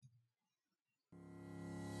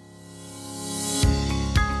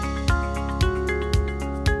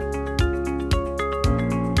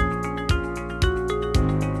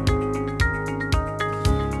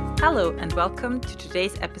Hello and welcome to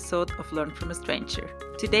today's episode of Learn from a Stranger.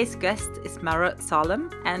 Today's guest is Mara Salem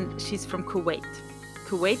and she's from Kuwait.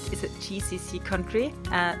 Kuwait is a GCC country.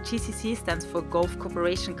 GCC stands for Gulf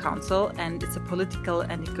Cooperation Council and it's a political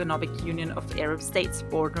and economic union of Arab states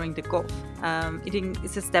bordering the Gulf. It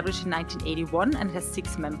is established in 1981 and it has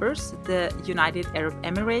 6 members: the United Arab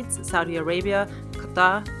Emirates, Saudi Arabia,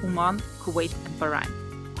 Qatar, Oman, Kuwait and Bahrain.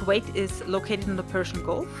 Kuwait is located in the Persian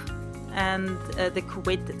Gulf. And the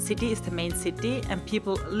Kuwait city is the main city, and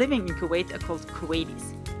people living in Kuwait are called Kuwaitis.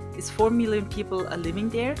 It's 4 million people are living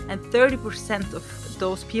there, and 30% of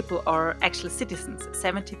those people are actual citizens.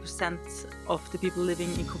 70% of the people living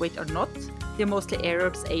in Kuwait are not. They're mostly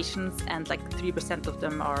Arabs, Asians, and like 3% of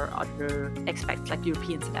them are other expats, like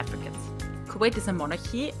Europeans and Africans. Kuwait is a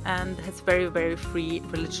monarchy and has very, very free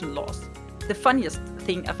religion laws. The funniest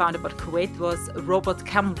thing I found about Kuwait was robot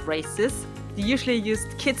camel races. They usually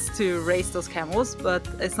used kids to race those camels, but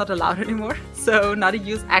it's not allowed anymore. So now they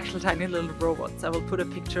use actual tiny little robots. I will put a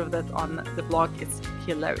picture of that on the blog. It's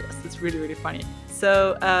hilarious. It's really, really funny.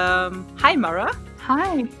 So, hi, Mara.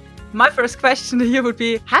 Hi. My first question to you would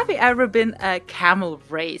be, have you ever been a camel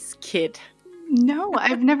race kid? No,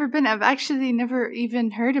 I've never been. I've actually never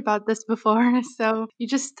even heard about this before. So you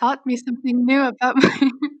just taught me something new about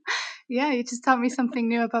you just taught me something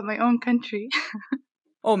new about my own country.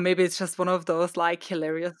 Or maybe it's just one of those like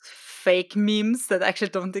hilarious fake memes that actually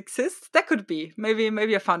don't exist. That could be.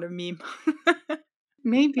 Maybe I found a meme.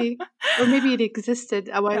 Maybe. Or maybe it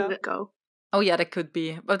existed a while ago. Oh yeah, that could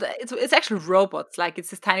be. But it's actually robots. Like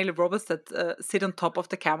it's these tiny little robots that sit on top of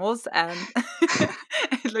the camels, and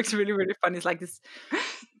it looks really, really funny. It's like this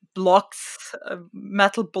blocks,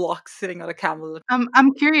 metal blocks sitting on a camel.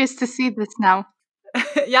 I'm curious to see this now.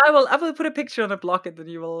 Yeah, I will put a picture on a blog and then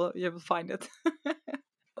you will find it.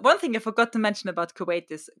 One thing I forgot to mention about Kuwait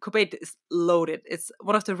is loaded. It's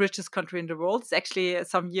one of the richest countries in the world. It's actually,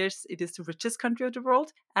 some years, it is the richest country of the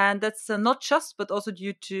world. And that's not just, but also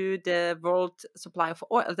due to the world supply of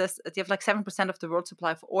oil. They have like 7% of the world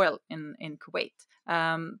supply of oil in Kuwait.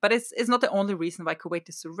 But it's not the only reason why Kuwait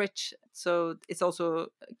is so rich. So it's also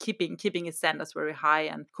keeping its standards very high.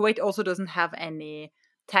 And Kuwait also doesn't have any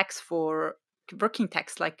tax for working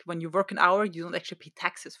tax. Like when you work an hour, you don't actually pay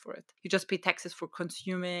taxes for it. You just pay taxes for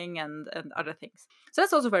consuming and other things. So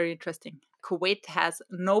that's also very interesting. Kuwait has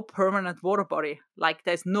no permanent water body. Like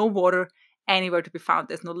there's no water anywhere to be found.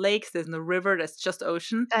 There's no lakes, there's no river, there's just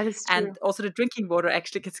ocean. That is true. And also the drinking water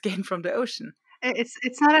actually gets gained from the ocean.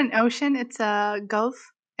 It's not an ocean, it's a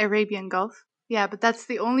Gulf, Arabian Gulf. Yeah, but that's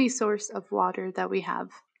the only source of water that we have.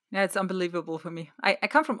 Yeah, it's unbelievable for me. I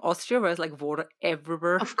come from Austria, where it's like water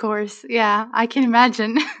everywhere. Of course, yeah, I can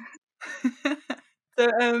imagine. So,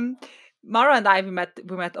 Mara and I, we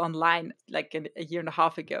met online like a year and a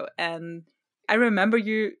half ago, and I remember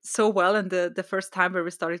you so well in the first time where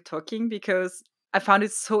we started talking because I found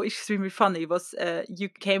it so extremely funny. It was you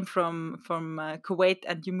came from Kuwait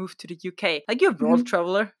and you moved to the UK. Like you're a world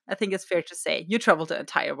traveler. I think it's fair to say you traveled the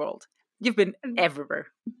entire world. You've been everywhere.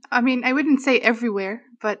 I mean, I wouldn't say everywhere,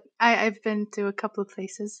 but I've been to a couple of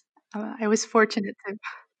places. I was fortunate to.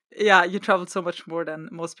 Yeah, you traveled so much more than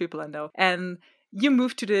most people I know. And you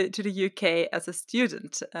moved to the UK as a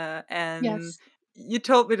student. And Yes. you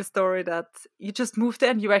told me the story that you just moved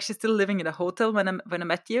there and you were actually still living in a hotel when I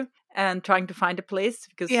met you and trying to find a place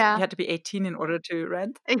because you had to be 18 in order to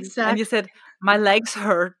rent. Exactly. And you said, my legs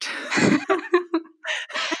hurt.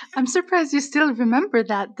 I'm surprised you still remember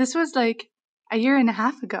that. This was like a year and a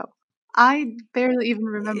half ago. I barely even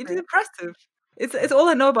remember. It's impressive. It's all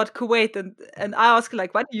I know about Kuwait, and I ask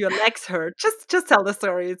like, why do your legs hurt? Just tell the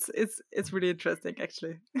story. It's really interesting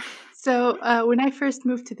actually. So when I first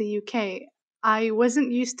moved to the UK, I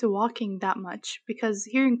wasn't used to walking that much because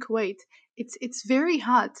here in Kuwait, it's very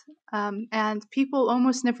hot, and people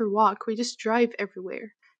almost never walk. We just drive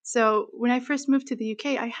everywhere. So when I first moved to the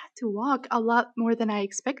UK, I had to walk a lot more than I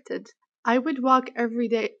expected. I would walk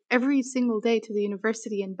every single day to the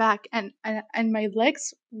university and back, and my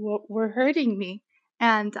legs were hurting me.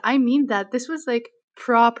 And I mean that. This was like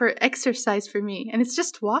proper exercise for me, and it's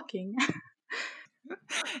just walking.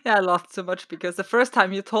 Yeah, I laughed so much because the first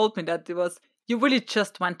time you told me that it was you really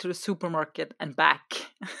just went to the supermarket and back.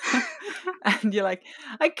 And you're like,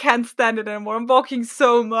 I can't stand it anymore. I'm walking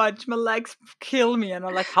so much. My legs kill me. And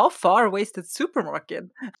I'm like, how far away is the supermarket?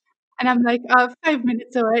 And I'm like, 5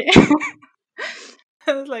 minutes away.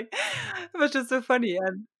 I was like, it was just so funny.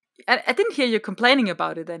 And I didn't hear you complaining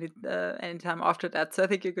about it any time after that. So I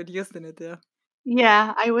think you got used to it, yeah.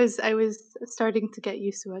 Yeah, I was starting to get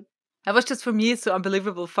used to it. It was just for me so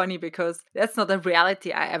unbelievable funny because that's not a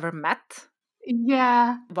reality I ever met.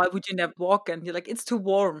 Yeah. Why would you never walk? And you're like, it's too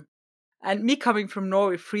warm. And me coming from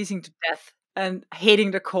Norway, freezing to death and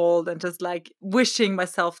hating the cold and just like wishing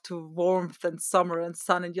myself to warmth and summer and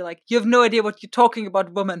sun. And you're like, you have no idea what you're talking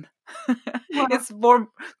about, woman. Well, It's warm,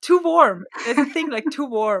 too warm. There's a thing like too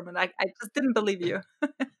warm. And I just didn't believe you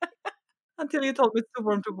until you told me it's too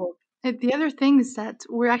warm to walk. the other thing is that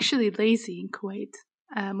we're actually lazy in Kuwait.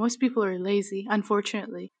 Most people are lazy,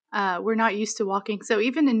 unfortunately. We're not used to walking. So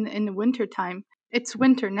even in the winter time, it's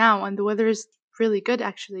winter now and the weather is really good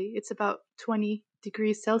actually. It's about 20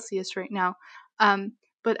 degrees Celsius right now. Um,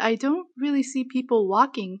 but I don't really see people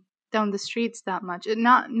walking down the streets that much.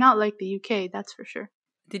 Not like the UK, that's for sure.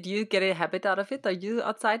 Did you get a habit out of it? Are you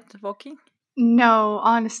outside walking? No,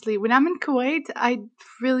 honestly, when I'm in Kuwait, I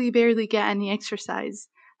really barely get any exercise.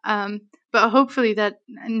 But hopefully that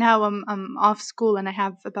now I'm off school and I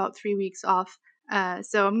have about 3 weeks off.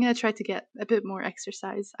 So I'm gonna try to get a bit more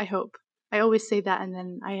exercise. I hope. I always say that and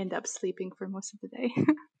then I end up sleeping for most of the day.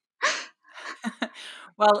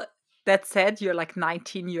 Well, that said, you're like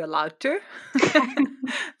 19, you're allowed to.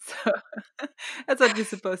 So that's what you're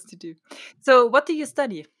supposed to do. So, what do you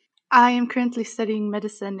study? I am currently studying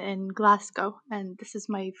medicine in Glasgow, and this is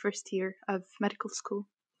my first year of medical school.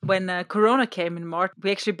 When Corona came in March,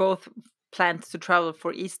 we actually both planned to travel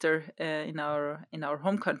for Easter in our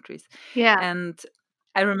home countries, Yeah. and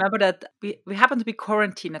I remember that we happened to be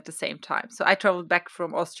quarantined at the same time. So I traveled back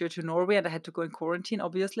from Austria to Norway, and I had to go in quarantine,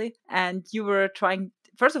 obviously. And you were trying.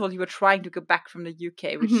 First of all, you were trying to go back from the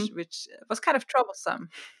UK, hmm which was kind of troublesome.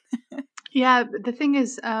 Yeah, but the thing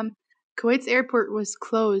is, Kuwait's airport was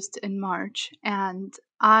closed in March, and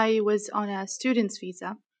I was on a student's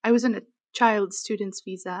visa. I was on a child student's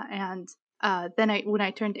visa, and when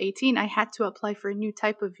I turned 18, I had to apply for a new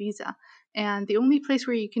type of visa. And the only place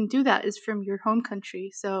where you can do that is from your home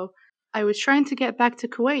country. So I was trying to get back to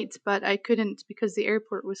Kuwait, but I couldn't because the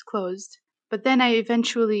airport was closed. But then I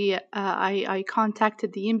eventually I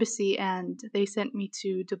contacted the embassy, and they sent me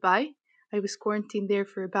to Dubai. I was quarantined there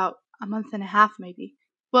for about a month and a half, maybe.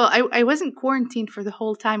 Well, I wasn't quarantined for the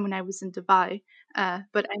whole time when I was in Dubai,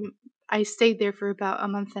 but I stayed there for about a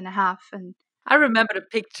month and a half, and I remember the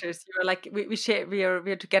pictures. You were like, we share, we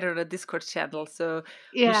are together on a Discord channel, so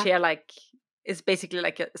we yeah, share like it's basically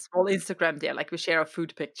like a small Instagram there. Like we share our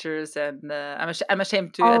food pictures, and I'm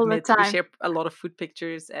ashamed to all the admit we time. share a lot of food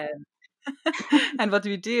pictures and and what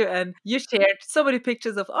we do. And you shared so many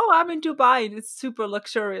pictures of, oh, I'm in Dubai in this super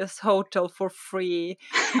luxurious hotel for free,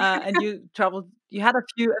 and you traveled. You had a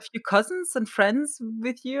few cousins and friends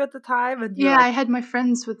with you at the time, and you Yeah, I like had my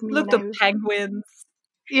friends with me, and looked up penguins.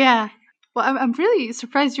 yeah. Well, I'm really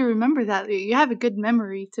surprised you remember that. You have a good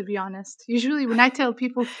memory, to be honest. Usually, when I tell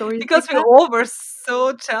people stories like Because we that, all were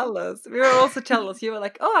so jealous. We were also jealous. You were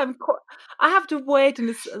like, "Oh, I have to wait in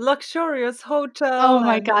this luxurious oh hotel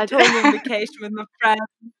my and god, totally on vacation with my friends."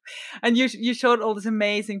 And you showed all these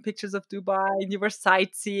amazing pictures of Dubai, and you were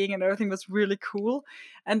sightseeing, and everything was really cool.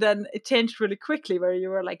 And then it changed really quickly, where you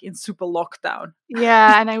were like in super lockdown.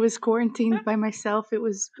 yeah, and I was quarantined by myself. It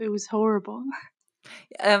was horrible.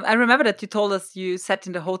 I remember that you told us you sat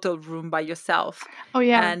in the hotel room by yourself, Oh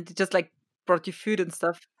yeah, and just like brought you food and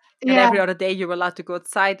stuff. And yeah. every other day you were allowed to go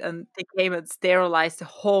outside, and they came and sterilized the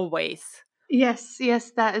hallways. Yes,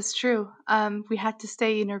 yes, that is true. We had to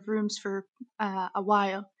stay in our rooms for a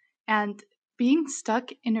while, and being stuck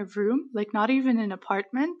in a room, like not even an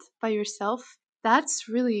apartment by yourself, that's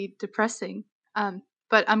really depressing.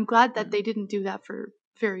 But I'm glad that Mm. they didn't do that for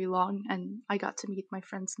very long, and I got to meet my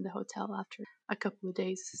friends in the hotel after a couple of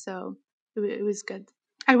days, so it was good.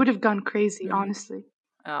 I would have gone crazy, Mm. honestly.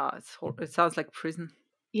 It sounds like prison.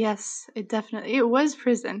 Yes, it was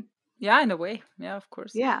prison. Yeah, in a way. Yeah, of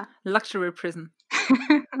course. Yeah. Luxury prison.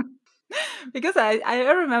 Because I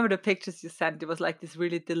remember the pictures you sent. It was like this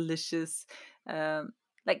really delicious,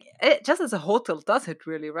 like just as a hotel does it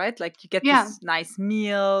really, right? Like you get Yeah, this nice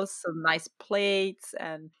meals, some nice plates,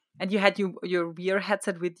 and you had your VR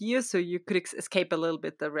headset with you, so you could escape a little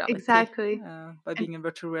bit the reality exactly. by And being in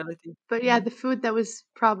virtual reality. But yeah, Mhm. the food that was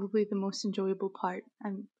probably the most enjoyable part.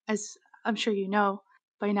 And as I'm sure you know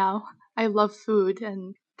by now, I love food,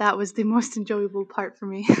 and that was the most enjoyable part for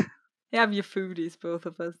me. Yeah, we're foodies, both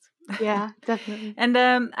of us. Yeah, definitely. And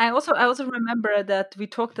I also remember that we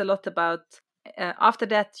talked a lot about after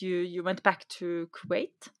that you went back to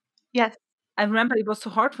Kuwait. Yes. I remember it was so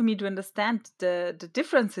hard for me to understand the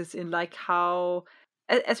differences in like how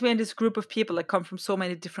as we're in this group of people that come from so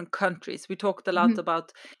many different countries. We talked a lot Mhm.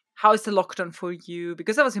 about how is the lockdown for you,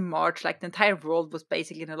 because that was in March, like the entire world was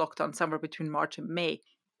basically in a lockdown somewhere between March and May.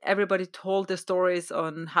 Everybody told their stories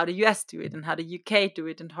on how the US do it and how the UK do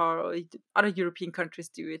it and how other European countries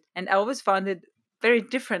do it. And I always found it very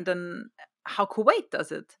different than how Kuwait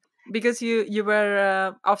does it. Because you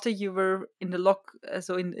were after you were in the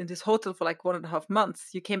so in this hotel for like 1.5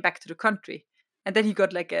 months, you came back to the country, and then you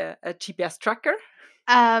got like a GPS tracker.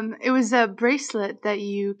 It was a bracelet that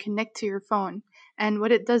you connect to your phone. And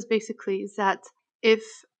what it does basically is that if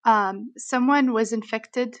someone was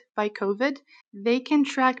infected by COVID, they can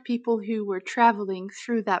track people who were traveling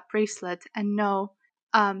through that bracelet and know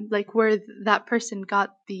like where that person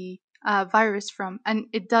got the virus from. And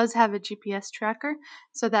it does have a GPS tracker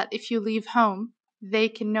so that if you leave home, they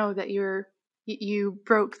can know that you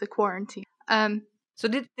broke the quarantine. So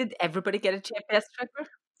did everybody get a GPS tracker?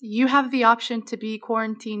 You have the option to be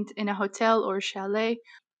quarantined in a hotel or chalet,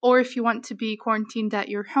 or if you want to be quarantined at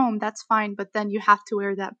your home, that's fine, but then you have to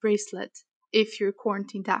wear that bracelet if you're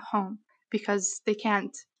quarantined at home because they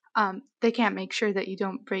can't make sure that you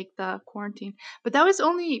don't break the quarantine. But that was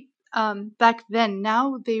only back then.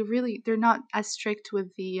 Now they're not as strict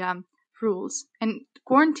with the rules. And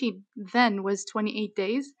quarantine then was 28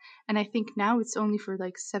 days, and I think now it's only for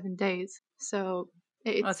like 7 days. So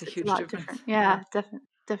Oh, that's a it's a huge lot difference. different. Yeah. Yeah,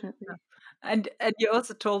 definitely. And you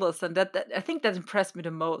also told us, and that I think that impressed me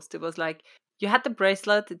the most. It was like you had the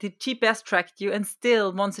bracelet, the GPS tracked you, and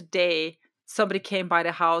still once a day somebody came by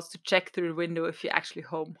the house to check through the window if you're actually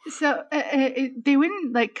home. So they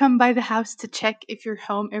wouldn't like come by the house to check if you're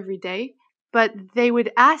home every day, but they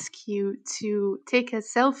would ask you to take a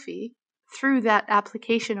selfie through that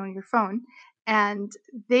application on your phone, and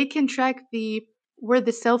they can track the where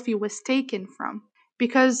the selfie was taken from.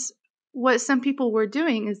 Because what some people were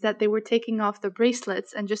doing is that they were taking off the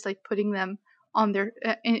bracelets and just like putting them on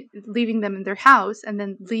leaving them in their house and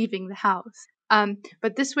then leaving the house.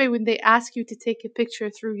 But this way, when they ask you to take a picture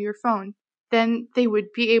through your phone, then they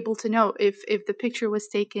would be able to know if the picture was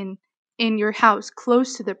taken in your house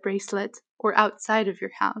close to the bracelet or outside of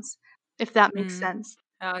your house, if that makes Mm. sense.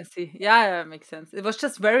 Oh, I see. Yeah, makes sense. It was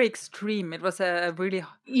just very extreme. It was a really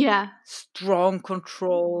Yeah. strong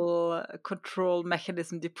control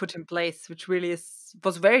mechanism they put in place, which really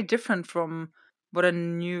was very different from what I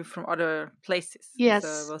knew from other places. So it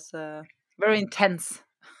Yes. was very intense.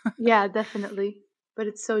 Yeah, definitely. But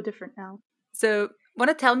it's so different now. So, want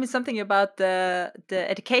to tell me something about the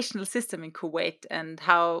educational system in Kuwait and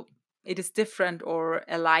how it is different or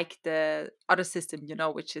alike the other system,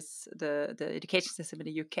 which is the education system in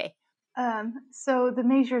the UK? So the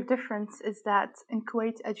major difference is that in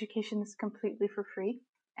Kuwait, education is completely for free.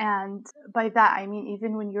 And by that, I mean,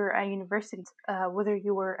 even when you're at university, whether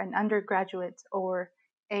you were an undergraduate or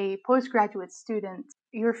a postgraduate student,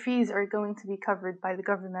 your fees are going to be covered by the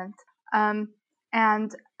government. Um,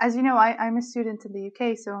 and as you know, I'm a student in the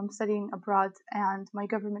UK, so I'm studying abroad, and my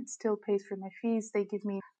government still pays for my fees. They give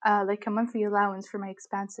me like a monthly allowance for my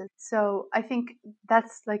expenses. So I think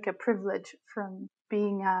that's like a privilege from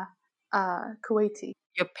being Kuwaiti.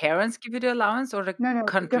 Your parents give you the allowance, or the No, no,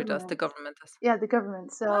 the country does, the government. government does? Yeah, the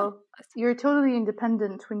government. Ah, So I see. you're totally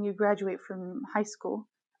independent when you graduate from high school.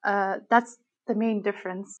 That's the main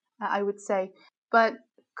difference, I would say. But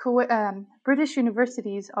British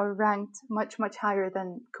universities are ranked much, much higher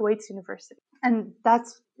than Kuwait's university, and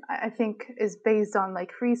that's I think is based on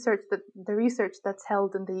like research that the research that's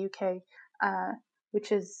held in the UK,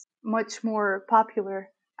 which is much more popular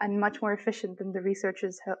and much more efficient than the research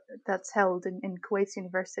that's held in Kuwait's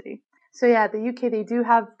university. So yeah, the UK they do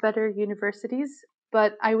have better universities,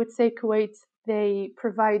 but I would say Kuwait they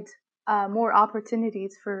provide more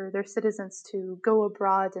opportunities for their citizens to go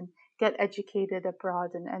abroad and get educated abroad,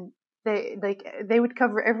 and they would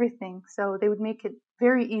cover everything, so they would make it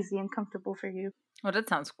very easy and comfortable for you. Oh, that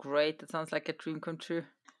sounds great. That sounds like a dream come true.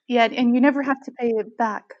 Yeah, and you never have to pay it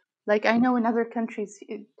back. Like I know in other countries,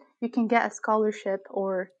 you can get a scholarship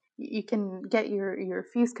or you can get your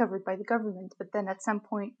fees covered by the government, but then at some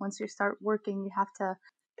point, once you start working, you have to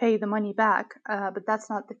pay the money back. But that's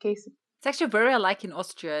not the case. It's actually very alike in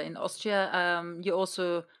Austria. In Austria, you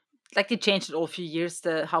also like they changed it all few years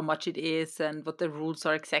the how much it is and what the rules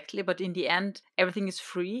are exactly. But in the end, everything is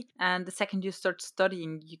free. And the second you start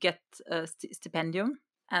studying, you get a stipendium,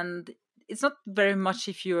 and it's not very much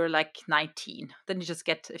if you're like 19. Then you just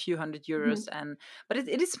get a few hundred euros, Mhm. and but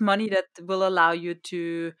it is money that will allow you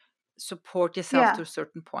to support yourself to Yeah, a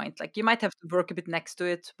certain point. Like you might have to work a bit next to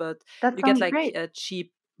it, but that you get sounds like great. a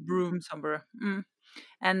cheap room somewhere.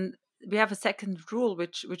 And we have a second rule,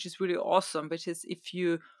 which is really awesome, which is if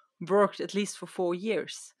you worked at least for 4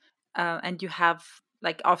 years, and you have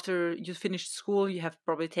like after you finish school, you have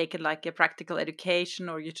probably taken like a practical education,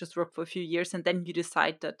 or you just work for a few years, and then you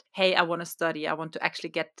decide that hey, I want to study, I want to actually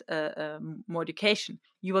get more education.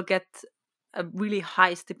 You will get a really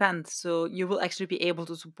high stipend, so you will actually be able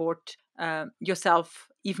to support yourself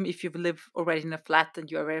even if you live already in a flat and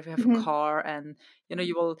you already have a Mhm. car, and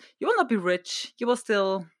you will not be rich. You will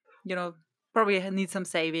still, you know, probably need some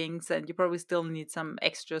savings, and you probably still need some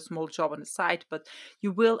extra small job on the side, but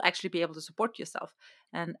you will actually be able to support yourself.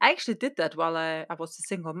 And I actually did that while I was a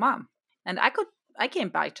single mom, and I came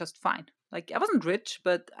by just fine. Like, I wasn't rich,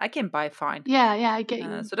 but I came by fine. Yeah, yeah, I get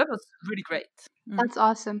you. So that was really great. Mm. That's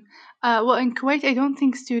awesome. Well, in Kuwait, I don't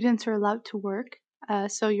think students are allowed to work.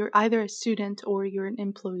 So you're either a student or you're an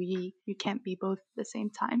employee. You can't be both at the same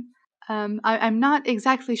time. I'm not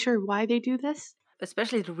exactly sure why they do this.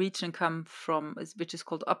 Especially the region come from, which is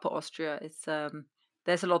called Upper Austria. It's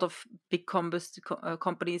there's a lot of big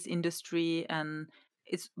companies, industry, and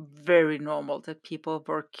it's very normal that people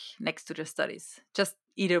work next to their studies, just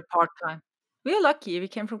either part time. We are lucky. We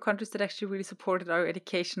came from countries that actually really supported our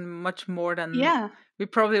education much more than Yeah, we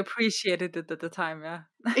probably appreciated it at the time. Yeah.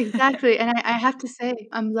 exactly. And I have to say,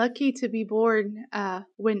 I'm lucky to be born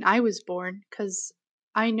when I was born because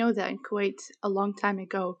I know that in Kuwait a long time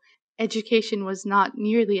ago, education was not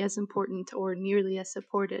nearly as important or nearly as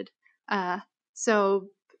supported. Uh, so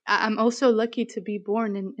I'm also lucky to be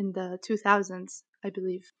born in the 2000s, I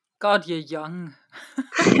believe. God, you're young.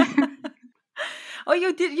 Oh,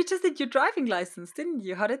 you did. You just did your driving license, didn't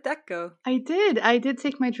you? How did that go? I did. I did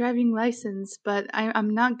take my driving license, but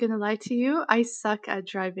I'm not gonna lie to you. I suck at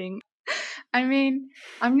driving. I mean,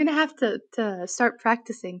 I'm gonna have to start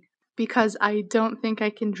practicing because I don't think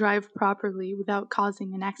I can drive properly without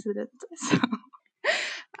causing an accident. So,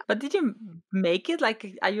 But did you make it? Like,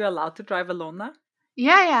 are you allowed to drive alone now?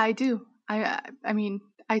 yeah, yeah, I do. I mean,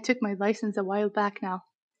 I took my license a while back now.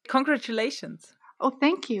 Congratulations. Oh,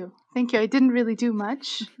 thank you. Thank you. I didn't really do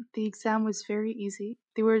much. The exam was very easy.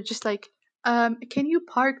 They were just like, can you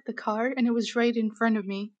park the car? And it was right in front of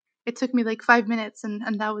me. It took me like 5 minutes and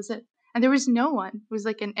that was it. And there was no one. It was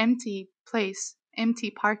like an empty place,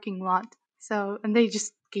 empty parking lot. So, and they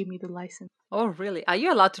just gave me the license. Oh, really? Are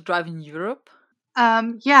you allowed to drive in Europe?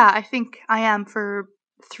 Yeah, I think I am for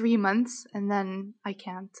 3 months and then I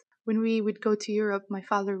can't. When we would go to Europe, my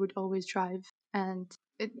father would always drive and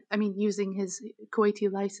I mean, using his Kuwaiti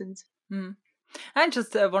license. Hmm. I'm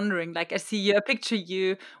just wondering, like, I see you, I picture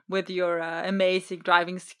you with your amazing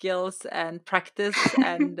driving skills and practice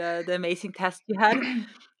and the amazing test you had,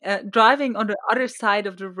 driving on the other side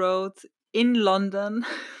of the road in London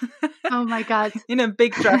Oh my God. in a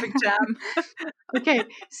big traffic jam. Okay,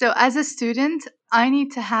 so as a student, I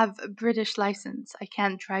need to have a British license. I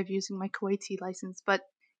can't drive using my Kuwaiti license, but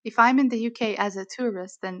if I'm in the UK as a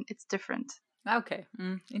tourist, then it's different. Okay,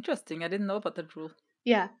 interesting. I didn't know about that rule.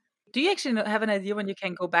 Yeah. Do you actually have an idea when you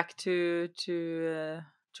can go back to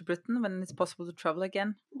Britain, when it's possible to travel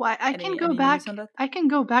again? Why I can go Any news back. on that? I can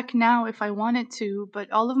go back now if I wanted to,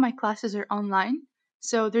 but all of my classes are online,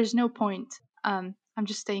 so there's no point. I'm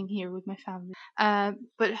just staying here with my family.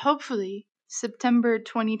 But hopefully September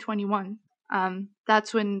 2021.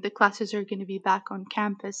 That's when the classes are going to be back on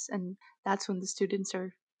campus, and that's when the students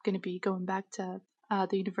are going to be going back to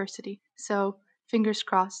the university. So fingers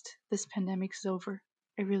crossed, this pandemic is over.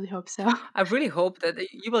 I really hope so. I really hope that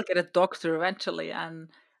you will get a doctor eventually, and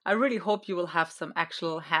I really hope you will have some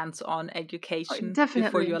actual hands-on education before you're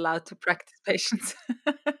Definitely. allowed to practice patients.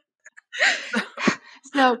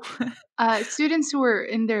 So, So, students who are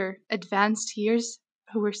in their advanced years,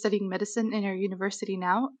 who are studying medicine in our university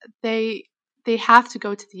now, they they have to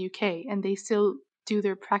go to the UK and they still do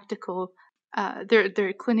their practical,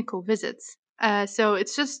 their clinical visits. So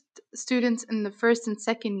it's just students in the first and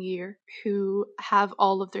second year who have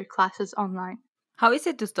all of their classes online. how is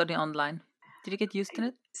it to study online? Did you get used to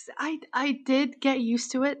it? I did get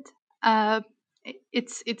used to it. Uh,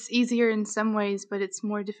 it's easier in some ways, but it's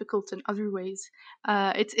more difficult in other ways.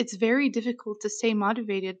 It's very difficult to stay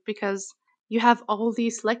motivated because you have all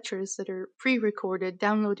these lectures that are pre-recorded,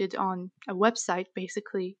 downloaded on a website.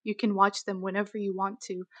 Basically, you can watch them whenever you want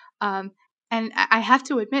to. Um, and I have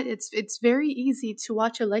to admit, it's very easy to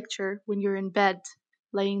watch a lecture when you're in bed,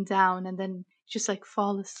 laying down, and then just like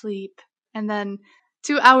fall asleep, and then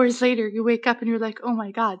 2 hours later you wake up and you're like, oh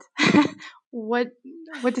my god, what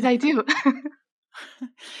what did I do?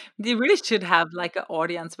 They really should have like an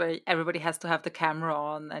audience where everybody has to have the camera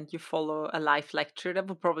on and you follow a live lecture. That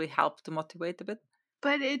would probably help to motivate a bit.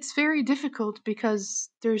 But it's very difficult because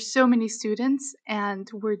there's so many students and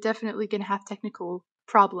we're definitely going to have technical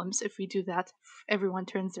problems if we do that, if everyone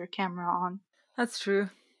turns their camera on. That's true.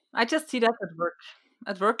 I just see that at work.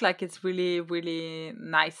 At work, like, it's really, really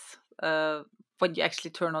nice when you actually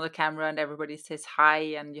turn on the camera and everybody says hi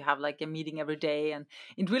and you have like a meeting every day. And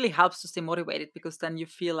it really helps to stay motivated because then you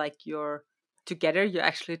feel like you're together, you're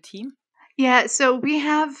actually a team. Yeah, so we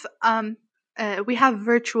have we have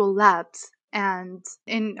virtual labs, and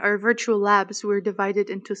in our virtual labs, we're divided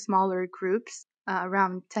into smaller groups,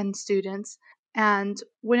 around 10 students. And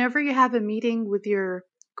whenever you have a meeting with your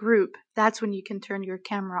group, that's when you can turn your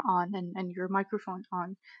camera on and your microphone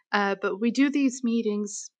on. But we do these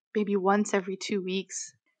meetings maybe once every 2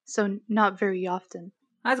 weeks, so not very often.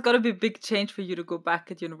 It's got to be a big change for you to go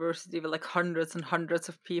back at university with like hundreds and hundreds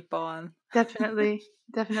of people. And Definitely,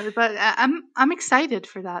 definitely. But I'm excited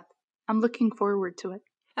for that. I'm looking forward to it.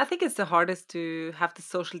 I think it's the hardest to have the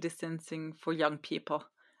social distancing for young people.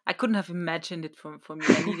 I couldn't have imagined it for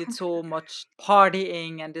me. I needed so much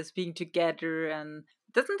partying and just being together. And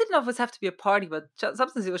it didn't always have to be a party, but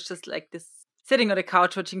sometimes it was just like this sitting on the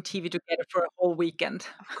couch watching TV together for a whole weekend.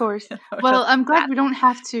 Of course. Just Well, I'm glad that. we don't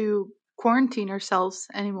have to quarantine ourselves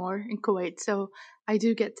anymore in Kuwait. So I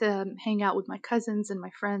do get to hang out with my cousins and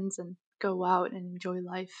my friends and go out and enjoy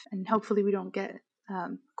life. And hopefully we don't get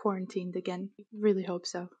quarantined again. Really hope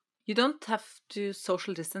so. You don't have to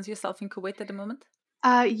social distance yourself in Kuwait at the moment?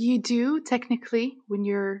 You do technically when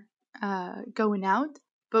you're going out,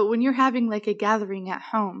 but when you're having like a gathering at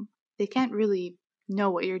home, they can't really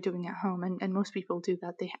know what you're doing at home, and most people do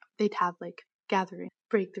that. They'd have like gathering,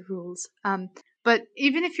 break the rules. But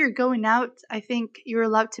even if you're going out, I think you're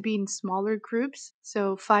allowed to be in smaller groups,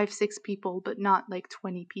 so 5, 6 people, but not like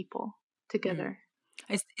 20 people Mm. together.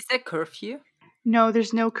 Is there curfew? No,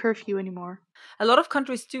 there's no curfew anymore. A lot of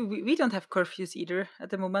countries do. We don't have curfews either at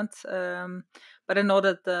the moment. But I know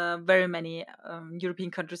that very many European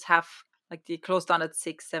countries have like they close down at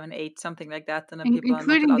 6, 7, 8, something like that, and then people are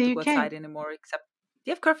not Including allowed the to go UK. outside anymore. Except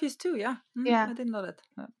they have curfews too. Yeah, Yeah. I didn't know that.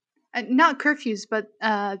 Not curfews, but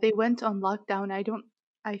they went on lockdown.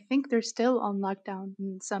 I think they're still on lockdown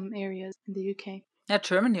in some areas in the UK. Yeah,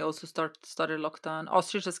 Germany also started lockdown.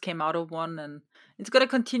 Austria just came out of one, and it's going to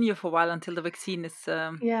continue for a while until the vaccine is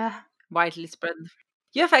Yeah. widely spread.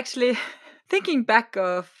 You have actually, thinking back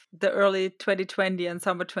of the early 2020 and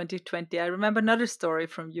summer 2020, I remember another story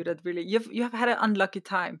from you that really you have had an unlucky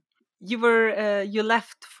time. You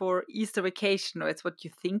left for Easter vacation, or it's what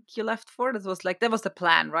you think you left for. That was the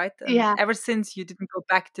plan, right? And Yeah. ever since you didn't go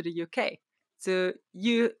back to the UK, so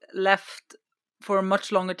you left for a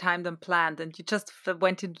much longer time than planned, and you just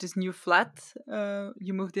went into this new flat.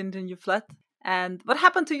 You moved into a new flat, and what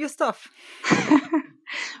happened to your stuff?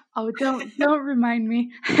 Oh, don't remind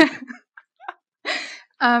me.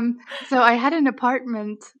 So I had an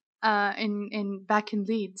apartment in back in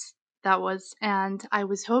Leeds, that was, and I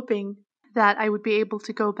was hoping that I would be able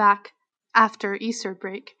to go back after Easter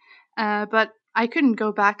break, but I couldn't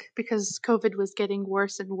go back because COVID was getting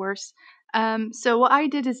worse and worse. So what I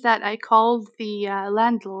did is that I called the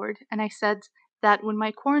landlord and I said that when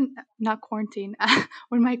my not quarantine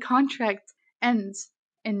when my contract ends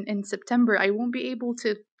in September, I won't be able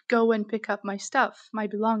to go and pick up my stuff, my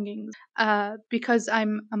belongings, because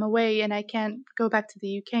I'm away and I can't go back to the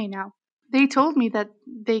UK now. They told me that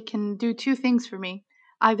they can do two things for me: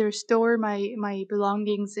 either store my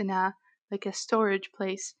belongings in a like a storage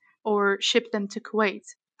place or ship them to Kuwait.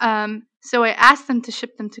 So I asked them to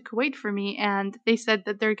ship them to Kuwait for me, and they said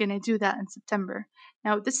that they're gonna do that in September.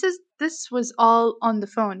 Now this was all on the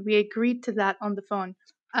phone. We agreed to that on the phone.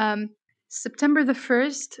 Um, September the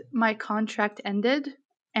 1st, my contract ended,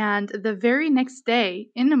 and the very next day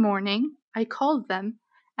in the morning, I called them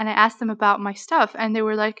and I asked them about my stuff, and they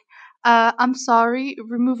were like, I'm sorry,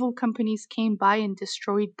 removal companies came by and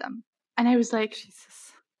destroyed them. And I was like,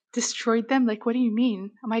 Jesus. destroyed them? Like, what do you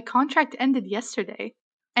mean? My contract ended yesterday,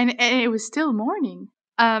 and it was still morning.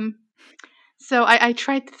 Um, so I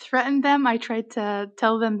tried to threaten them. I tried to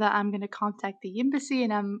tell them that I'm going to contact the embassy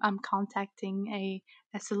and I'm contacting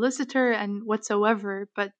a solicitor and whatsoever.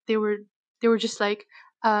 But they were just like,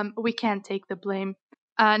 we can't take the blame.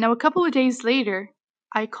 Now a couple of days later,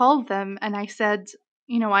 I called them and I said,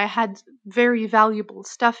 I had very valuable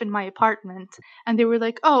stuff in my apartment, and they were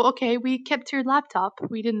like, oh, okay, we kept your laptop.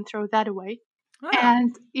 We didn't throw that away. Ah,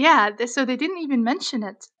 And yeah, so they didn't even mention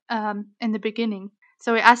it in the beginning.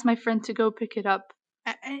 So I asked my friend to go pick it up.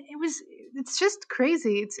 And it's just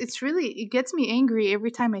crazy. It's really, it gets me angry every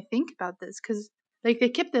time I think about this because like they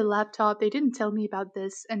kept their laptop, they didn't tell me about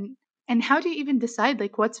this, and how do you even decide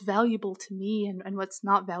like what's valuable to me and what's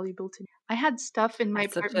not valuable to me? I had stuff in my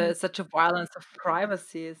that's apartment. such a violence of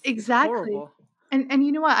privacy is Exactly. horrible. And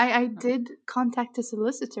you know what? I did contact a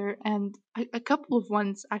solicitor and a couple of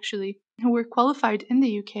ones actually who were qualified in the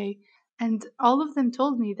UK, and all of them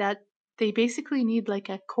told me that they basically need like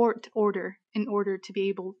a court order in order to be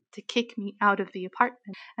able to kick me out of the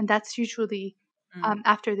apartment. And that's usually Mm.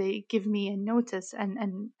 after they give me a notice and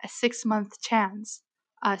a 6 month chance,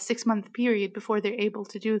 a 6 month period before they're able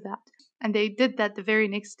to do that. and they did that the very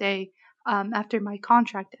next day after my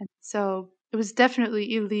contract ended. So it was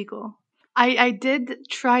definitely illegal. I did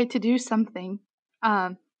try to do something,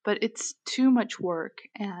 um, but it's too much work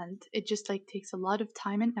and it just like takes a lot of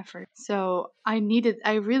time and effort. So I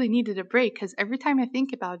really needed a break because every time I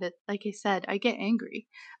think about it, like I said, I get angry.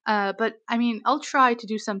 But I mean, I'll try to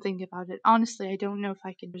do something about it. Honestly, I don't know if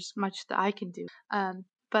I can. There's much that I can do.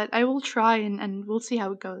 But I will try and we'll see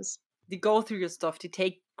how it goes. They go through your stuff,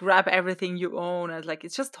 they grab everything you own, and like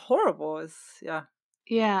it's just horrible. It's yeah,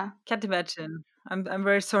 Yeah. can't imagine. I'm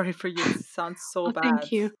very sorry for you. It sounds so Oh, thank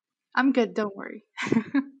bad. you. I'm good. Don't worry.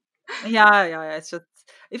 Yeah. It's just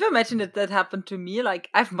if I imagine that happened to me, like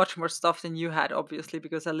I have much more stuff than you had, obviously,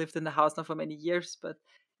 because I lived in the house now for many years. But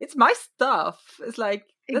it's my stuff. It's like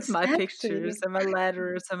that's my pictures Exactly. and my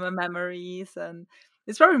letters and my memories, and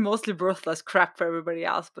it's probably mostly worthless crap for everybody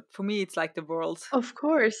else. But for me, it's like the world. Of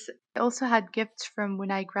course. I also had gifts from when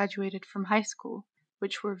I graduated from high school,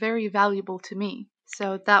 which were very valuable to me.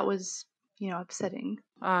 So that was, upsetting.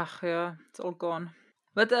 Ah, yeah, it's all gone.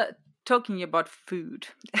 But talking about food.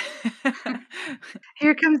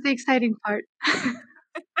 Here comes the exciting part.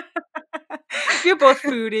 We're both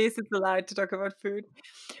foodies. It's allowed to talk about food.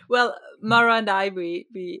 Well, Mara and I,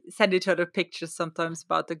 we send each other pictures sometimes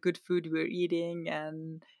about the good food we're eating,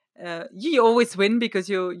 and you always win because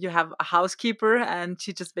you have a housekeeper and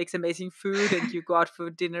she just makes amazing food, and you go out for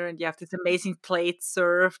dinner and you have this amazing plate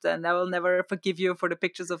served, and I will never forgive you for the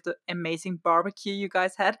pictures of the amazing barbecue you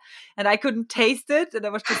guys had, and I couldn't taste it, and I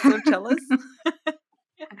was just so jealous.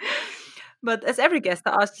 But as every guest,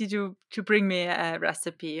 I asked you to bring me a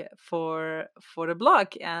recipe for the blog,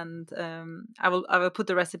 and I will put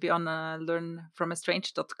the recipe on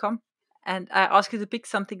learnfromastranger.com. And I asked you to pick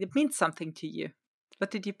something that means something to you. What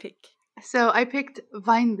did you pick? So I picked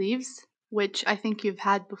vine leaves, which I think you've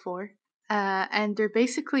had before. And they're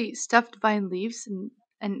basically stuffed vine leaves,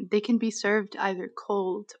 and they can be served either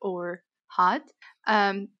cold or hot.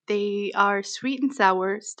 They are sweet and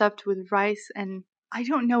sour, stuffed with rice, and I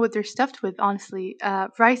don't know what they're stuffed with, honestly.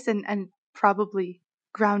 Rice and probably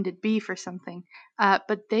grounded beef or something.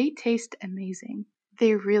 But they taste amazing.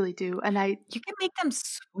 They really do. And You can make them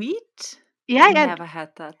sweet. yeah, I've yeah, never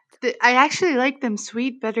had that. I actually like them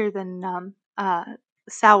sweet better than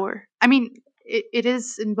sour. I mean, it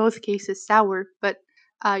is in both cases sour, but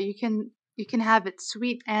you can have it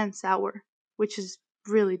sweet and sour, which is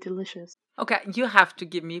really delicious. Okay, you have to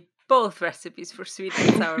give me both recipes for sweet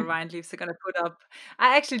and sour wine leaves. I'm gonna put up.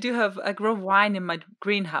 I actually do have. I grow wine in my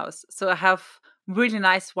greenhouse, so I have really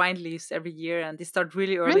nice wine leaves every year, and they start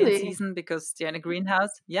really early in Really? season because they're in a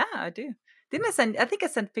greenhouse. Yeah, I do. Didn't I send? I think I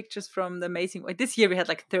sent pictures from the amazing. Like this year, we had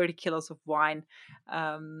like 30 kilos of wine,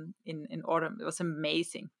 in autumn. It was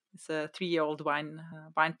amazing. It's a 3-year-old wine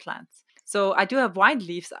plant. So I do have wine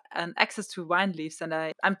leaves and access to wine leaves, and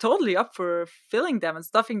I'm totally up for filling them and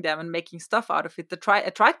stuffing them and making stuff out of it. I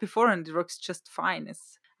tried before and it works just fine.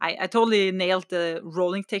 I totally nailed the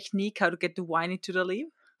rolling technique, how to get the wine into the leaf.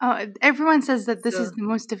 Oh, everyone says that this is So the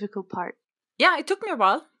most difficult part. yeah, it took me a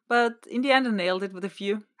while, but in the end I nailed it with a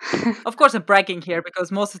few. Of course, I'm bragging here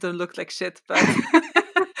because most of them look like shit, but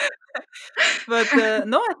but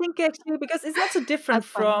no, I think actually because it's not so different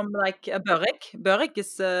That's funny. from like a börek. Börek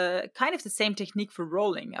is kind of the same technique for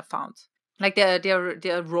rolling. I found like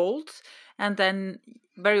they're rolled, and then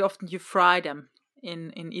very often you fry them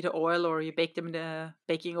in either oil or you bake them in the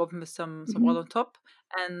baking oven with some oil Hmm. on top,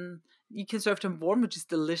 and you can serve them warm, which is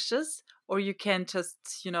delicious, or you can just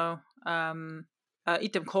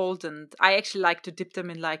eat them cold. And I actually like to dip them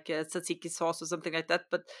in like a tzatziki sauce or something like that.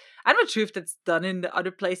 But I'm not sure if that's done in the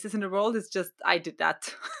other places in the world. It's just I did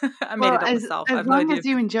that. I made Well, it up as myself. I as have no long idea as if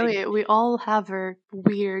you it's a enjoy thing. it, we all have our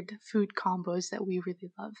weird food combos that we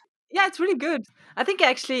really love. Yeah, it's really good. I think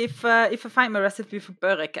actually, if I find my recipe for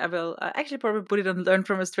börek, I will actually probably put it on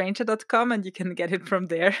learnfromastranger.com, and you can get it from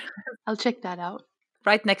there, I'll check that out.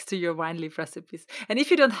 right next to your wine leaf recipes. And if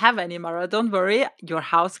you don't have any, Mara, don't worry. Your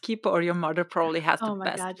housekeeper or your mother probably has the Oh my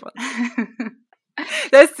best god. ones.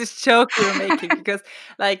 That's the joke we're making because,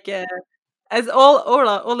 like, as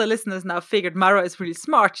all the listeners now figured, Mara is really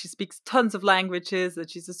smart. She speaks tons of languages, and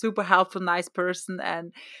she's a super helpful, nice person,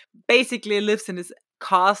 and basically lives in this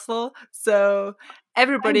castle. So I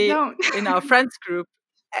everybody don't. in our friends group,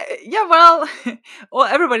 yeah, well, all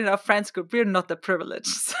everybody in our friends group, we're not that privileged.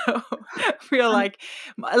 So we are Um, like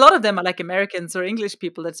a lot of them are like Americans or English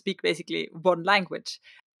people that speak basically one language.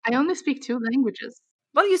 I only speak two languages.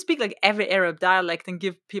 Well, you speak like every Arab dialect and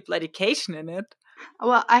give people education in it.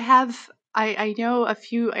 Well, I know a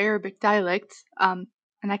few Arabic dialects, and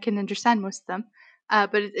I can understand most of them,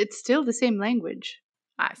 but it's still the same language.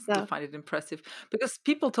 I still So, find it impressive because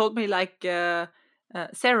people told me like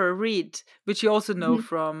Sarah Reed, which you also know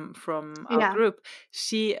mhm, from our yeah. group.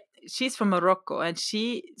 She she's from Morocco, and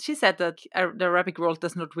she said that the Arabic world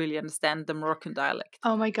does not really understand the Moroccan dialect,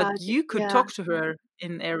 Oh my but God. you could Yeah. talk to her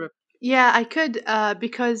in Arabic. Yeah, I could,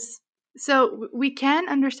 because we can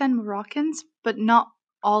understand Moroccans, but not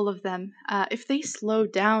all of them. If they slow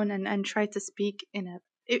down and try to speak in a,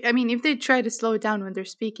 I mean, if they try to slow down when they're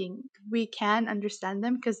speaking, we can understand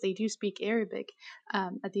them because they do speak Arabic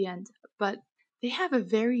at the end. But they have a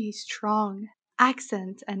very strong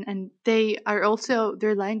accent, and they are also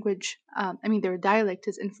their language. I mean, their dialect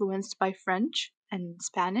is influenced by French and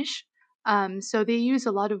Spanish. So they use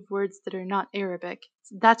a lot of words that are not Arabic.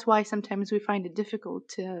 That's why sometimes we find it difficult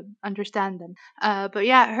to understand them. But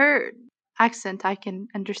yeah, her accent I can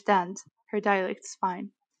understand. Her dialect's fine.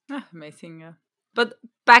 Ah, amazing. But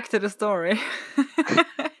back to the story.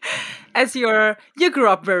 As you grew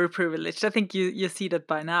up very privileged. I think you see that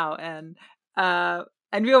by now, and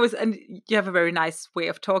we always and you have a very nice way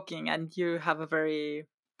of talking, and you have a very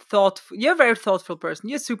thoughtful. You're a very thoughtful person.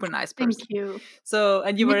 You're a super nice Thank person. you. So,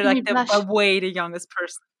 and you You're were making me like by blush. way the youngest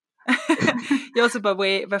person. You're also by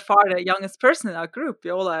far the youngest person in our group.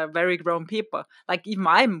 You all are very grown people. Like even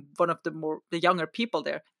I'm one of the younger people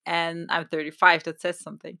there, and I'm 35. That says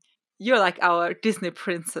something. You're like our Disney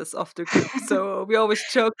princess of the group. So we always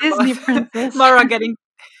joke Disney about princess. Mara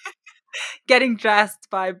getting dressed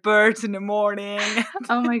by birds in the morning, and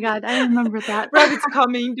Oh my god, I remember that. rabbits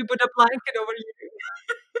coming to put a blanket over you.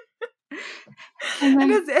 And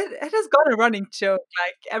And then it has got a running joke.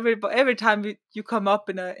 Like every time you come up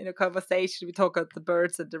in a conversation, we talk about the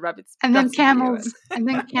birds and the rabbits dressing you,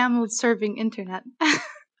 and camels serving internet.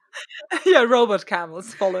 yeah, robot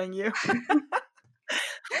camels following you.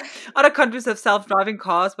 Other countries have self-driving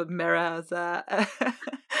cars, but Mera has a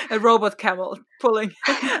robot camel pulling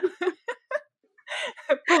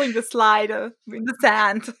the slide in the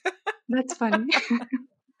sand. That's funny.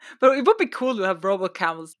 But it would be cool to have robot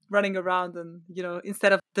camels running around, and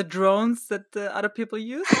instead of the drones that other people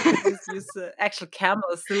use, you could use actual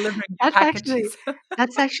camels delivering your That's actually packages.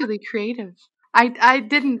 that's actually creative. I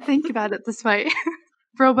didn't think about it this way.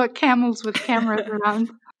 Robot camels with cameras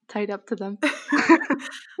around tied up to them.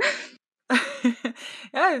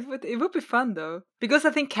 Yeah, it would be fun though, because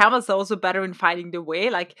I think camels are also better in finding the way.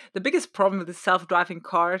 Like the biggest problem with the self-driving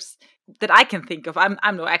cars that I can think of, I'm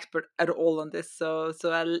no expert at all on this, so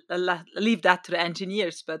I'll leave that to the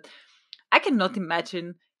engineers. But I cannot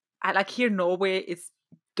imagine. I like here in Norway, it's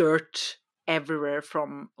dirt everywhere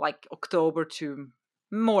from like October to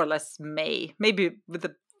more or less May, maybe with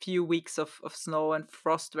a few weeks of snow and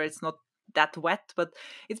frost where it's not that wet, but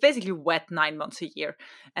it's basically wet 9 months a year.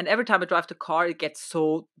 And every time I drive the car, it gets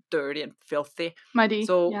so dirty and filthy. Muddy,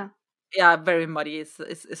 So yeah. yeah, very muddy. It's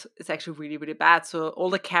actually really really bad. So all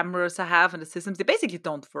the cameras I have and the systems, they basically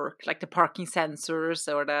don't work. Like the parking sensors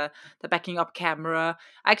or the backing up camera.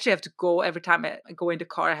 I actually have to go every time I go in the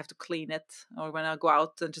car. I have to clean it, or when I go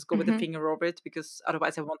out and just go with a Hmm. finger over it, because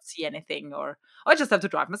otherwise I won't see anything, or I just have to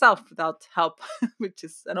drive myself without help, which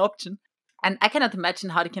is an option. And I cannot imagine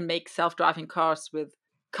how they can make self-driving cars with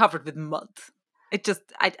covered with mud. It just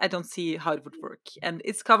I don't see how it would work. And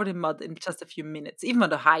it's covered in mud in just a few minutes. Even on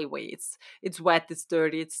the highway, it's wet, it's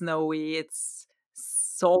dirty, it's snowy, it's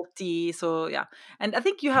salty. So yeah. And I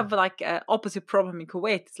think you have like a opposite problem in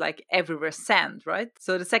Kuwait. It's like everywhere sand, right?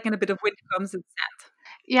 So the second a bit of wind comes, it's sand.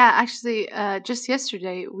 Yeah, actually, just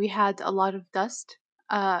yesterday we had a lot of dust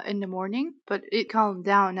in the morning, but it calmed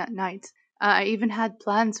down at night. I even had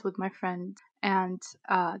plans with my friend, and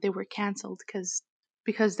they were canceled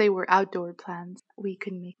because they were outdoor plans. We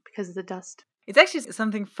couldn't make because of the dust. It's actually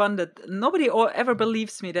something fun that nobody ever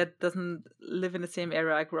believes me that doesn't live in the same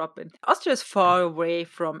area I grew up in. Austria is far away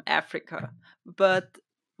from Africa, but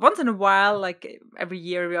once in a while, like every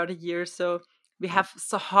year, every other year, or so we have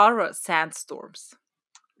Sahara sandstorms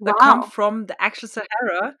that come Wow. from the actual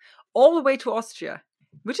Sahara all the way to Austria,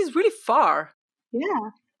 which is really far. Yeah,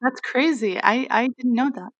 that's crazy. I didn't know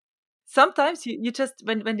that. Sometimes you just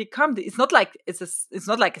when they come, it's not like it's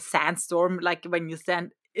not like a sandstorm like when you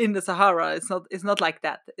stand in the Sahara. It's not like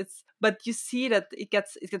that. It's but you see that it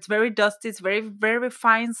gets very dusty. It's very very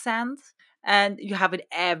fine sand, and you have it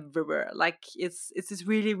everywhere. Like it's this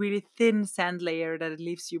really really thin sand layer that it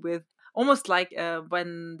leaves you with. Almost like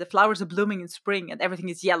when the flowers are blooming in spring and everything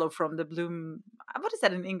is yellow from the bloom. What is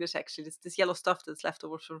that in English actually? This yellow stuff that's left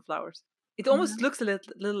over from flowers. It Yeah. almost looks a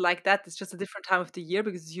little like that. It's just a different time of the year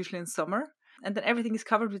because it's usually in summer. And then everything is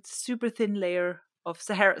covered with super thin layer of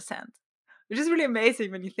Sahara sand, which is really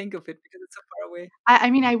amazing when you think of it because it's so far away. I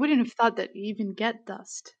mean, I wouldn't have thought that you even get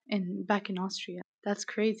dust in back in Austria. That's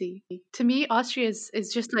crazy. To me, Austria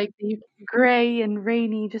is just like the gray and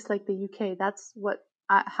rainy, just like the UK. That's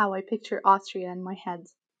how I picture Austria in my head.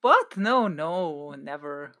 What? No, no,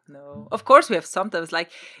 never. No. Of course, we have sometimes.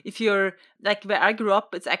 Like, if you're like where I grew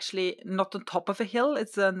up, it's actually not on top of a hill,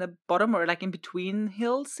 it's on the bottom or like in between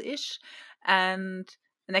hills ish. And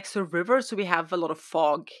next to a river. So we have a lot of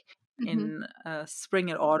fog Hmm. in spring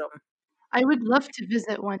and autumn. I would love to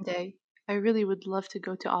visit one day. I really would love to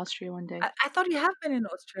go to Austria one day. I thought you have been in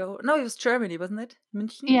Austria. No, it was Germany, wasn't it?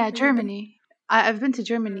 München? Yeah, Have you been? Germany. I've been to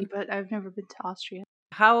Germany, Mm. but I've never been to Austria.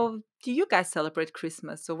 How do you guys celebrate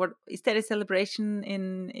Christmas? So, what is there a celebration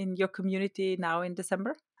in your community now in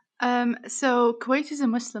December? So Kuwait is a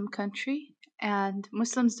Muslim country, and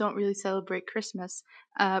Muslims don't really celebrate Christmas,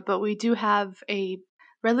 but we do have a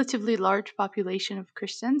relatively large population of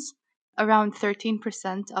Christians. Around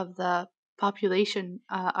 13% of the population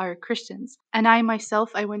are Christians. And I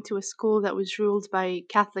myself, I went to a school that was ruled by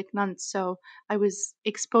Catholic nuns, so I was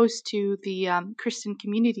exposed to the Christian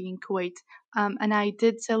community in Kuwait, and I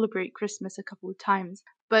did celebrate Christmas a couple of times.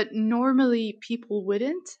 But normally people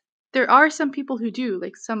wouldn't. There are some people who do,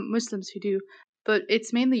 like some Muslims who do, but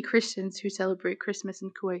it's mainly Christians who celebrate Christmas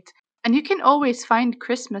in Kuwait. And you can always find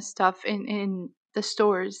Christmas stuff in the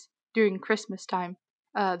stores during Christmas time.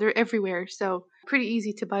 They're everywhere, so pretty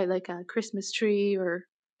easy to buy like a Christmas tree or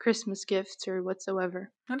Christmas gifts or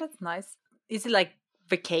whatsoever. Oh, that's nice. Is it like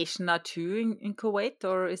vacation now too in Kuwait,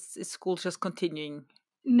 or is school just continuing?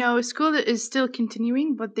 No, school is still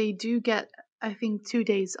continuing, but they do get, I think, 2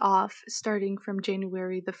 days off starting from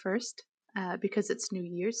January the 1st, because it's New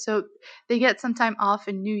Year's. So they get some time off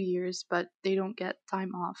in New Year's, but they don't get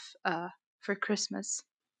time off for Christmas.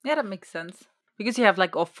 Yeah, that makes sense. Because you have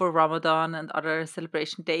like off for Ramadan and other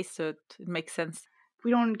celebration days, so it makes sense. We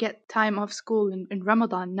don't get time off school in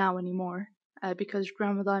Ramadan now anymore, because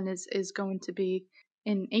Ramadan is going to be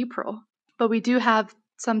in April. But we do have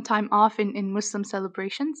some time off in Muslim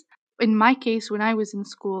celebrations. In my case, when I was in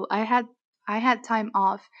school, I had time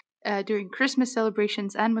off during Christmas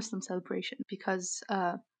celebrations and Muslim celebrations because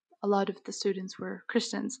a lot of the students were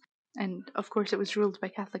Christians, and of course it was ruled by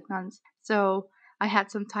Catholic nuns. So I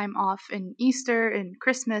had some time off in Easter and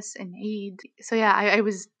Christmas and Eid. So yeah, I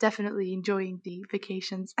was definitely enjoying the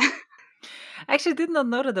vacations. I actually did not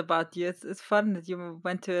know that about you. It's fun that you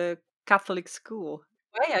went to a Catholic school.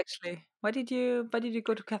 Why actually? Why did you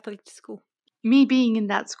go to Catholic school? Me being in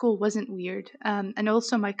that school wasn't weird. And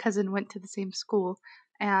also my cousin went to the same school,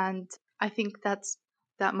 and I think that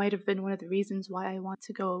might have been one of the reasons why I want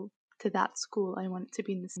to go to that school. I wanted to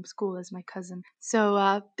be in the same school as my cousin.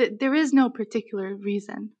 So there is no particular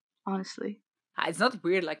reason, honestly. It's not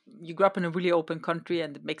weird. Like you grew up in a really open country,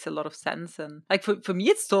 and it makes a lot of sense. And like for me,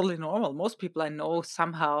 it's totally normal. Most people I know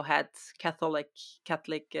somehow had Catholic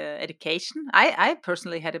education. I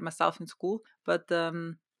personally had it myself in school, but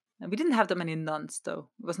we didn't have that many nuns though.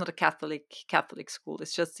 It was not a Catholic school.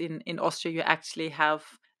 It's just in Austria you actually have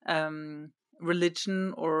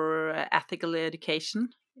religion or ethical education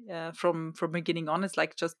from beginning on. It's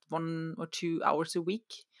like just 1 or 2 hours a week.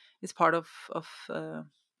 It's part of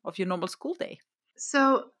your normal school day.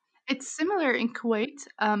 So it's similar in Kuwait.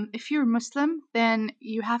 If you're Muslim, then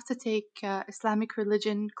you have to take Islamic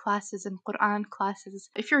religion classes and Quran classes.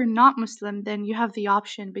 If you're not Muslim, then you have the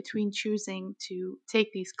option between choosing to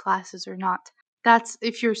take these classes or not. That's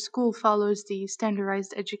if your school follows the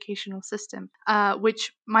standardized educational system,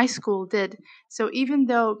 which my school did. So even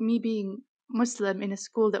though me being Muslim in a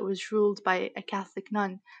school that was ruled by a Catholic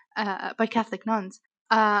nun, by Catholic nuns,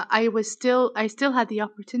 I still had the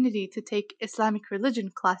opportunity to take Islamic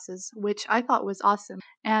religion classes, which I thought was awesome.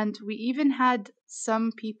 And we even had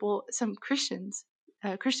some people, some Christians,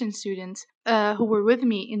 Christian students, who were with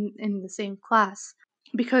me in the same class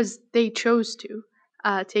because they chose to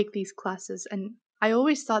take these classes. And I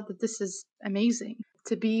always thought that this is amazing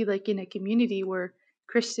to be like in a community where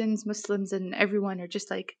Christians, Muslims, and everyone are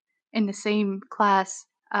just like in the same class,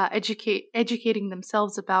 educating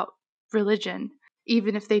themselves about religion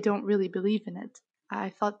even if they don't really believe in it. I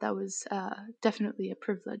thought that was definitely a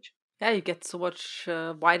privilege. Yeah, you get so much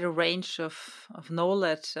wider range of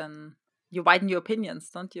knowledge, and you widen your opinions,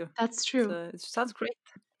 don't you? That's So true. it sounds great.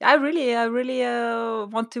 I really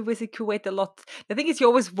want to visit Kuwait a lot. The thing is, you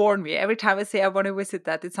always warn me every time I say I want to visit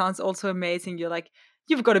that. It sounds also amazing. You're like,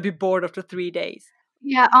 you've got to be bored after 3 days.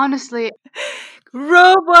 Yeah, honestly,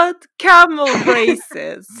 Robot camel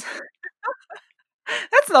races.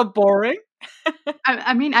 That's not boring.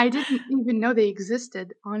 I mean, I didn't even know they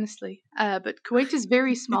existed, honestly. But Kuwait is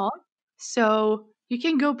very small, so you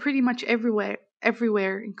can go pretty much everywhere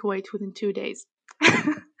in Kuwait within 2 days.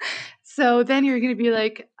 So then you're gonna be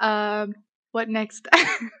like, What next?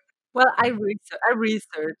 Well, I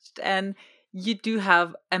researched, and you do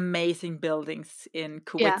have amazing buildings in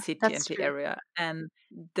Kuwait Yeah, City and that's the true. area, and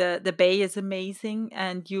the bay is amazing.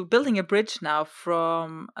 And you're building a bridge now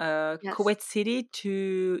from Yes. Kuwait City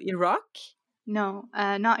to Iraq. No,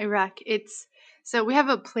 not Iraq. It's so we have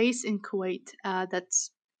a place in Kuwait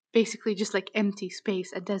that's basically just like empty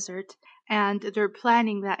space, a desert, and they're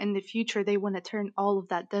planning that in the future they want to turn all of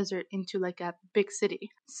that desert into like a big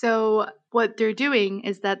city. So what they're doing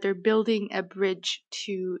is that they're building a bridge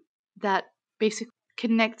to that basically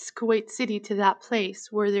connects Kuwait City to that place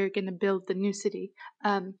where they're going to build the new city.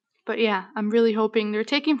 But yeah, I'm really hoping they're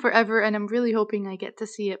taking forever, and I'm really hoping I get to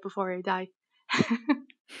see it before I die.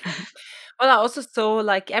 Well, I also saw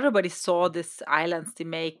like everybody saw this islands they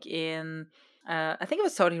make in I think it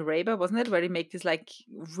was Saudi Arabia, wasn't it? Where they make this like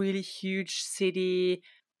really huge city,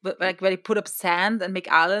 but like where they put up sand and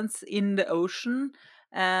make islands in the ocean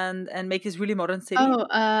and make this really modern city.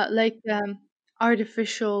 Oh, like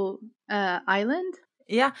artificial island?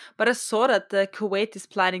 Yeah, but I saw that Kuwait is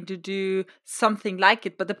planning to do something like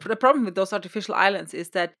it. But the problem with those artificial islands is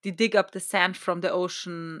that they dig up the sand from the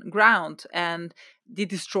ocean ground and they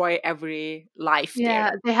destroy every life Yeah,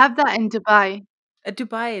 there. they have that in Dubai.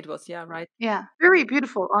 Dubai, it was, yeah, right. Yeah, very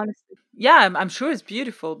beautiful, honestly. Yeah, I'm sure it's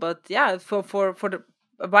beautiful, but yeah, for the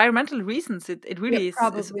environmental reasons, it Yeah, really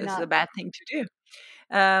probably is a not. bad thing to do.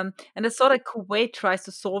 And I saw that Kuwait tries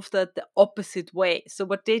to solve that the opposite way. So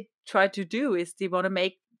what they try to do is they want to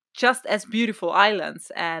make just as beautiful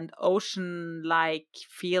islands and ocean-like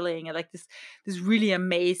feeling and like this really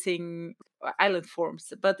amazing island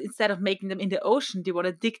forms. But instead of making them in the ocean, they want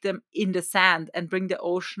to dig them in the sand and bring the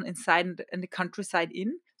ocean inside and the countryside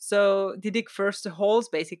in. So they dig first the holes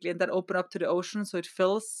basically, and then open up to the ocean, so it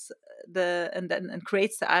fills and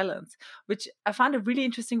creates the islands, which I found a really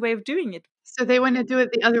interesting way of doing it. So they want to do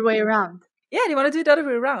it the other way around. Yeah, they want to do it the other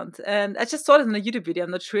way around. And I just saw it in a YouTube video.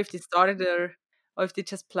 I'm not sure if they started or if they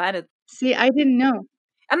just planned it. See, I didn't know.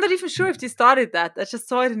 I'm not even sure if they started that. I just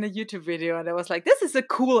saw it in a YouTube video and I was like, this is a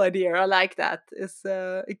cool idea. I like that.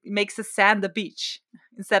 It makes the sand a beach.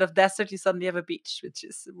 Instead of desert, you suddenly have a beach, which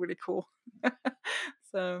is really cool.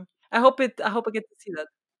 So I hope I get to see that.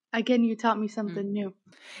 Again, you taught me Mm. something new.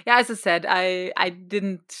 Yeah, as I said, I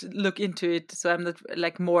didn't look into it, so I'm not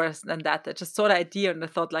like more than that. I just saw the idea and I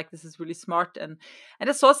thought like this is really smart, and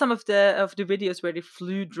I saw some of the videos where they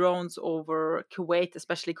flew drones over Kuwait,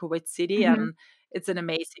 especially Kuwait City, Hmm. and it's an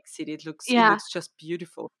amazing city. It Yeah, looks just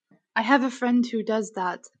beautiful. I have a friend who does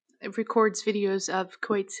that, records videos of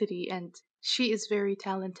Kuwait City, and she is very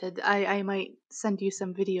talented. I might send you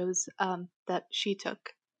some videos that she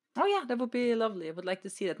took. Oh yeah, that would be lovely. I would like to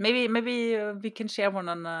see that. Maybe we can share one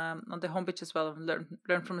on the homepage as well and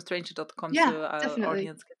learn from a stranger.com Yeah, so our definitely.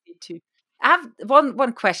 audience can see too. I have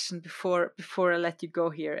one question before I let you go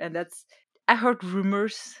here, and that's I heard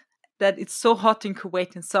rumors that it's so hot in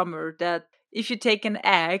Kuwait in summer that if you take an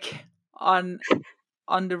egg on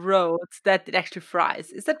on the roads that it actually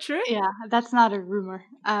fries. Is that true? Yeah, that's not a rumor.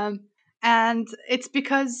 And it's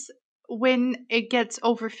because when it gets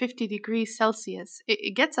over 50 degrees Celsius,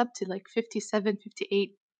 it gets up to like 57,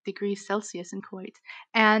 58 degrees Celsius in Kuwait.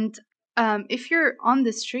 And if you're on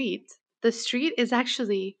the street is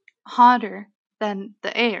actually hotter than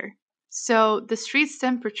the air. So the street's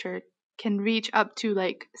temperature can reach up to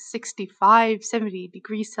like 65, 70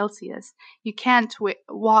 degrees Celsius. You can't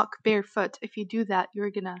walk barefoot. If you do that,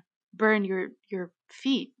 you're gonna burn your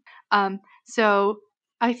feet. So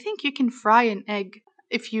I think you can fry an egg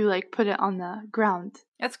if you like put it on the ground.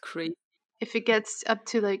 That's crazy. If it gets up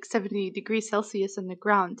to like 70 degrees Celsius on the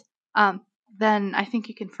ground, um, then I think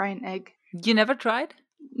you can fry an egg. You never tried?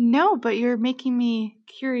 No, but you're making me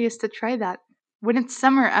curious to try that. When it's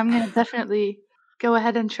summer, I'm gonna definitely go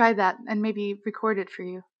ahead and try that and maybe record it for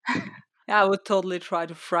you. Yeah, I would totally try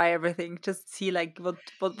to fry everything, just see like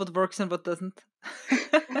what works and what doesn't.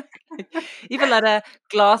 Like, even let a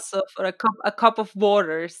glass of or a cup of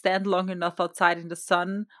water stand long enough outside in the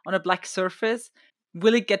sun on a black surface.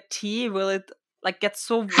 Will it get tea? Will it like get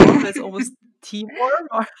so warm that it's almost tea warm?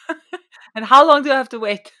 Or and how long do I have to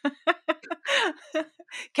wait?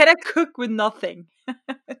 Can I cook with nothing?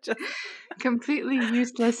 Just Completely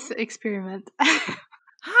useless experiment.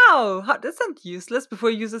 how? How that sounds useless before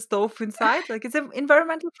you use a stove inside. Like it's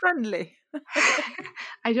environmental friendly.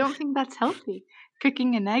 I don't think that's healthy.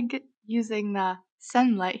 Cooking an egg using the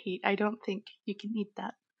sunlight heat, I don't think you can eat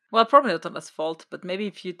that. Well, probably not on asphalt, but maybe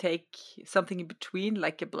if you take something in between,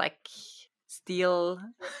 like a black steel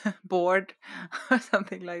board or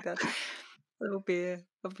something like that. That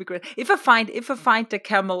would be great. If I find the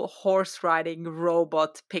camel horse riding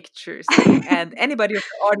robot pictures and anybody of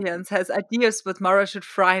the audience has ideas what Mara should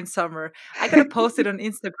fry in summer, I gotta post it on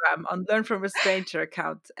Instagram on Learn from a Stranger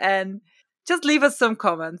account and just leave us some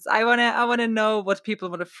comments. I wanna know what people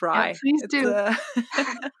want to Yeah, fry. please It's do.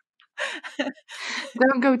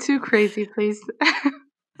 Don't go too crazy, please.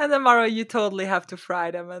 and then Mara, you totally have to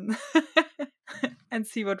fry them and and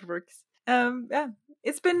see what works. Yeah,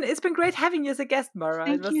 it's been great having you as a guest, Mara.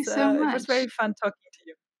 It Thank you was so it was very much. fun talking to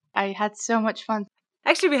you. I had so much fun.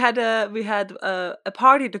 Actually, we had a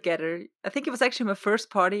party together. I think it was actually my first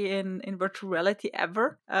party in virtual reality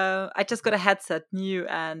ever. I just got a headset new,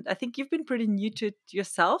 and I think you've been pretty new to it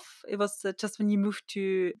yourself. It was just when you moved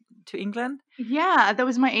to England. Yeah, that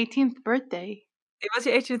was my 18th birthday. It was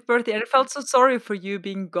your 18th birthday, and I felt so sorry for you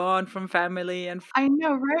being gone from family and I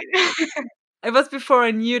know, right? it was before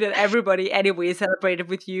I knew that everybody anyway celebrated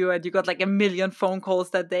with you and you got like a million phone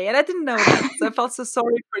calls that day. And I didn't know that. So I felt so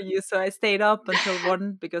sorry for you. So I stayed up until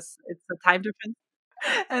 1 because it's a time difference.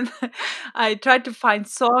 And I tried to find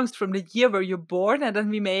songs from the year where you're born. And then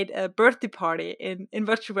we made a birthday party in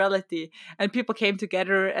virtual reality. And people came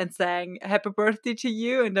together and sang happy birthday to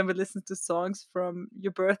you. And then we listened to songs from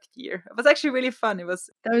your birth year. It was actually really fun. It was,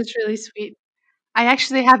 That was really sweet. I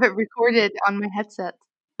actually have it recorded on my headset.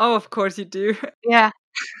 oh, of course you do. Yeah.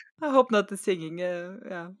 I hope not the singing.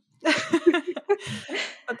 Yeah.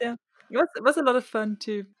 But yeah, it was a lot of fun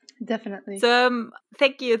too. Definitely. So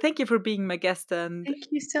thank you for being my guest and Thank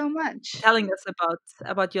you so much. telling us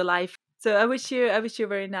about your life. So I wish you a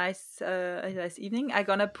very nice evening. I'm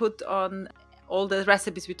gonna put on all the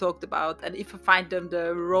recipes we talked about, and if I find them,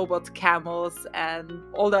 the robot camels and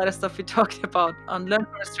all the other stuff we talked about on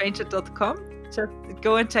learnfromastranger.com. Just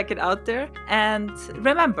go and check it out there. And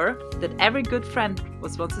remember that every good friend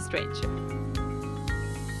was once a stranger.